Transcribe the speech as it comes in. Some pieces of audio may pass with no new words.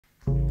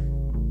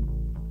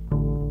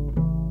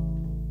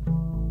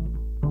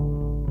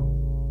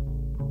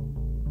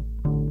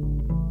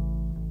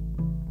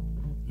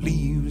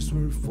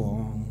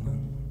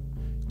falling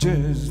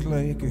just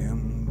like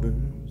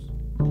embers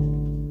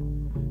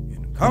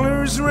in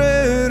colors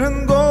red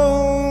and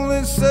gold.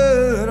 They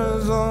set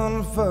us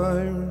on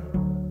fire,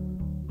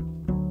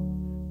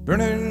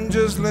 burning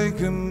just like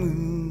a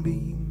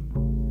moonbeam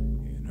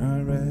in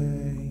our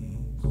eyes.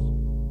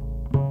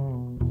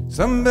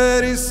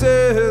 Somebody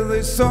said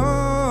they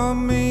saw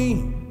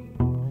me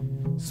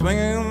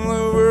swinging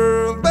the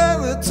world by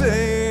the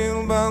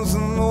tail,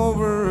 bouncing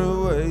over a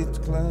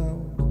white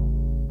cloud,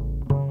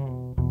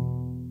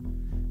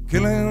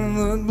 killing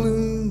the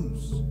blues.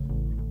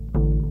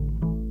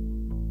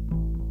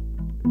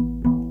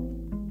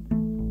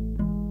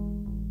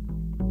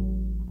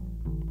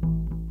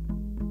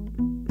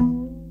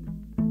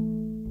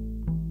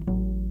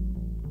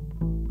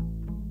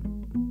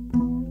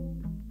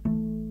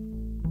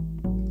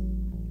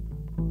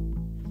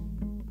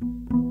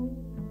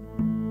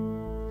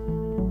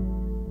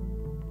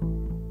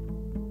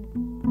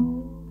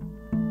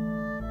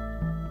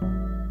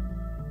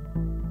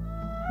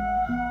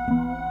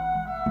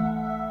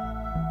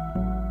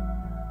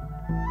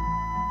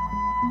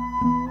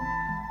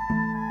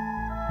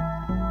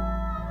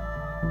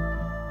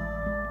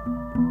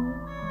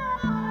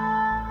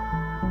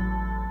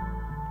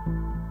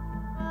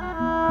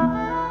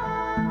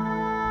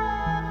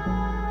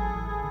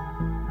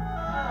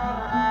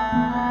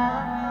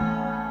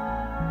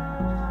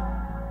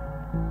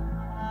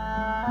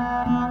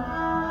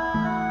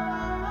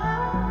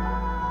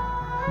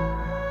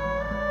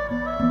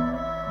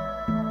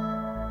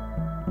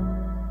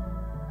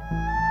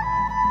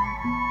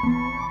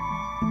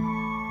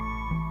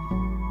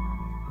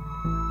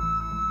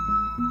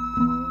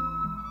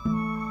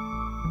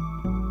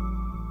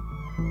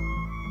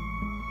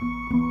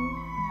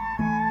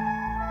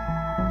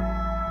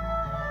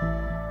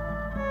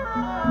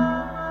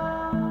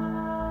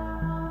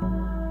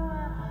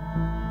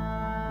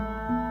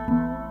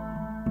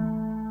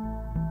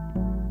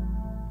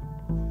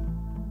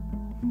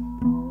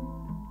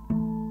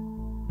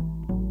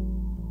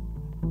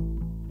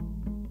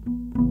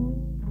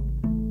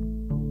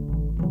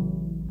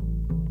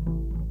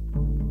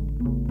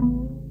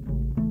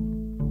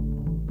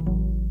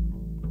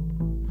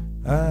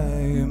 I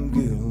am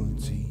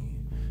guilty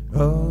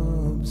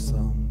of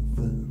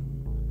something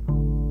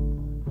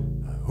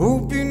I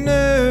hope you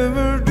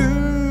never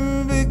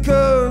do,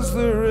 because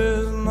there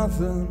is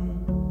nothing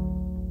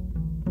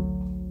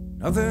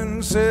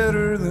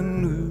sadder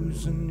than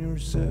losing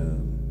yourself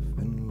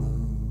in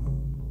love.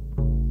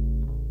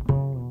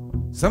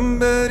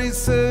 Somebody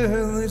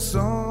said they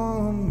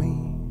saw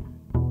me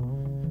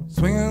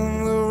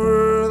swinging the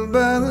world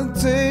by the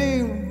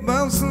tail,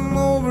 bouncing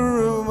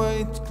over a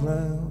white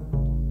cloud,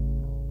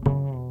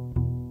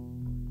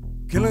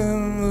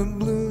 killing the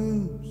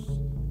blues.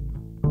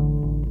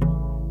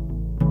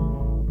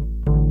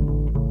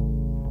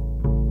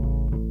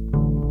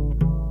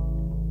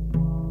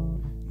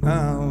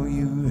 Now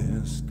you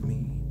ask me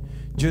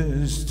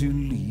just to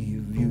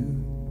leave you,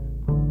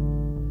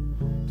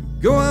 to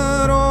go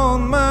out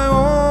on my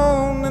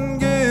own and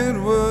get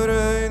what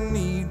I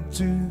need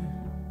to.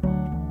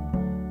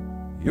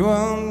 You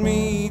want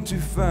me to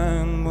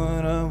find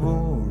what I've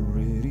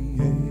already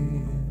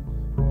had.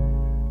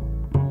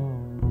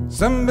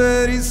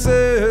 Somebody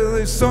said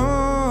they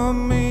saw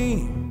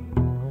me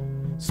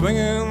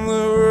swinging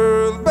the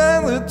world by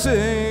the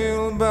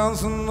tail,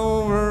 bouncing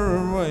over a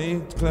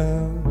white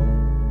cloud,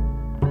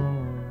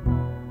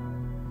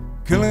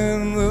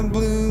 killing the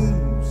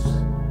blues.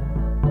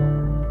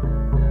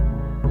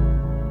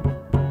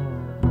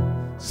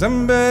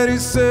 Somebody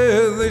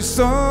said they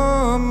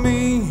saw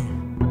me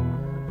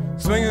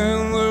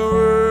swinging the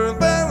world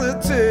by the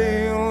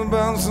tail,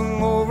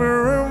 bouncing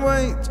over a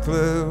white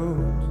cloud,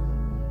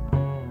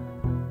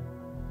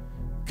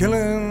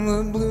 killing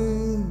the blues.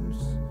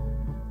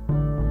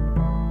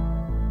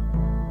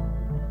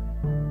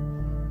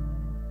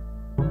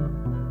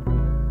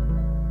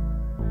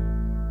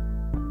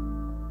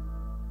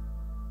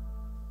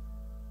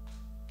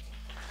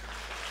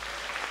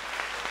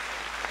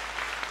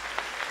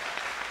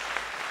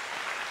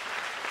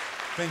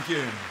 Thank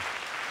you.